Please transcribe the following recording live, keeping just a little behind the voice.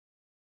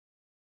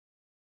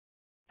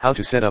How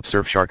to set up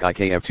Surfshark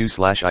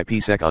IKev2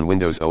 IPsec on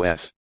Windows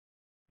OS.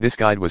 This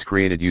guide was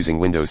created using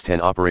Windows 10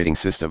 operating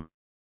system.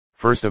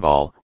 First of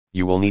all,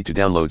 you will need to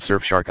download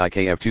Surfshark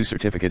IKev2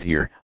 certificate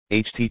here,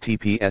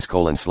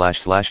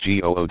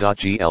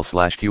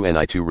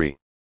 https://goo.gl/qni2re.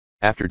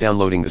 After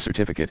downloading the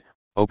certificate,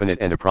 open it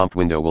and a prompt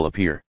window will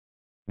appear.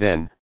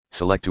 Then,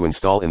 select to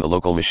install in the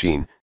local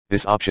machine.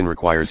 This option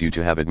requires you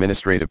to have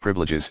administrative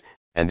privileges,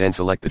 and then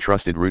select the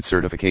Trusted Root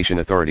Certification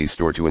Authorities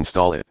store to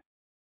install it.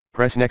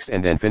 Press Next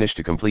and then Finish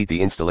to complete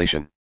the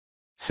installation.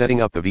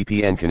 Setting up the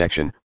VPN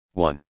connection.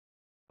 1.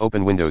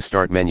 Open Windows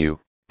Start menu,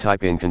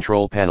 type in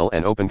Control Panel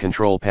and open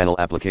Control Panel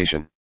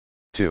application.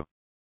 2.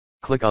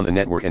 Click on the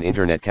Network and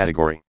Internet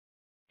category.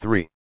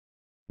 3.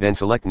 Then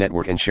select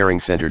Network and Sharing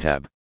Center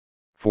tab.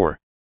 4.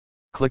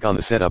 Click on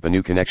the Set up a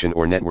new connection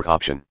or network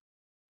option.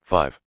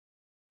 5.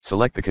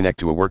 Select the Connect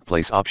to a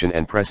Workplace option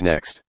and press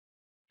Next.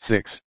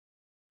 6.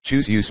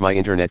 Choose Use My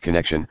Internet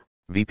Connection,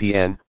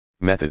 VPN,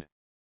 method.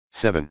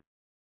 7.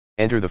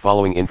 Enter the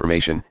following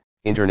information: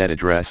 internet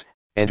address,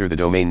 enter the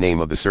domain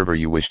name of the server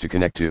you wish to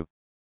connect to.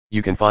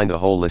 You can find the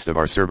whole list of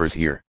our servers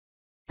here.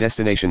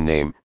 Destination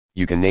name,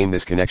 you can name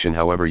this connection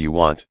however you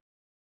want.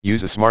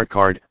 Use a smart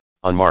card,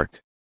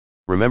 unmarked.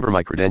 Remember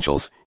my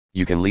credentials,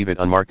 you can leave it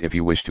unmarked if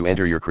you wish to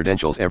enter your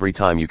credentials every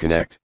time you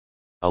connect.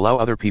 Allow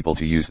other people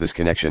to use this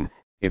connection.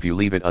 If you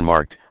leave it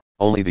unmarked,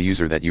 only the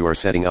user that you are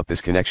setting up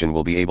this connection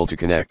will be able to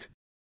connect.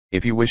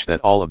 If you wish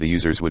that all of the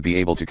users would be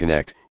able to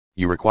connect,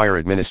 you require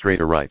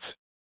administrator rights.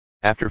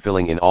 After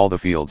filling in all the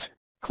fields,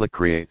 click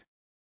Create.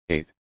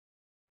 8.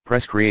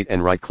 Press Create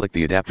and right-click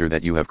the adapter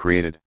that you have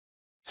created.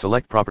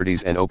 Select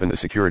Properties and open the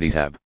Security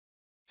tab.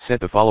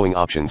 Set the following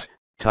options: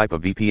 type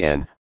of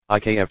VPN,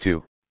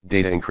 IKev2,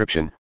 data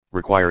encryption,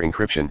 require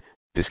encryption,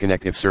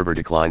 disconnect if server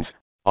declines,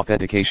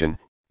 authentication,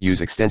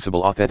 use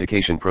extensible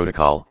authentication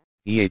protocol,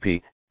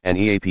 EAP, and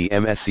EAP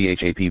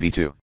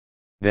MSCHAPv2.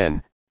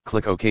 Then,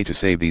 click OK to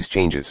save these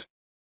changes.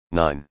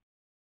 9.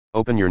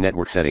 Open your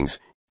network settings.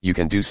 You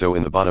can do so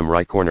in the bottom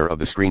right corner of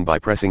the screen by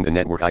pressing the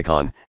network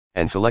icon,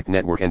 and select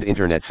Network and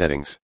Internet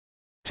Settings.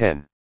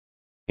 10.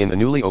 In the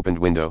newly opened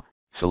window,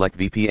 select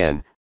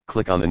VPN,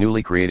 click on the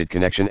newly created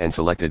connection and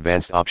select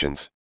Advanced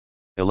Options.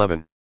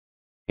 11.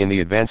 In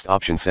the Advanced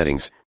Option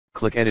settings,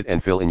 click Edit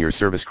and fill in your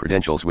service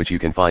credentials, which you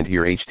can find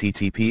here: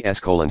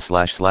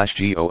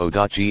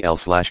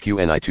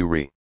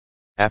 https://goo.gl/qni2re.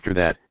 After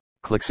that,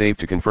 click Save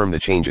to confirm the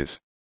changes.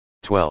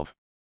 12.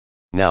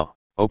 Now,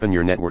 open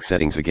your network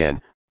settings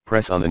again,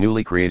 press on the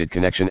newly created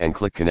connection and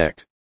click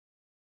Connect.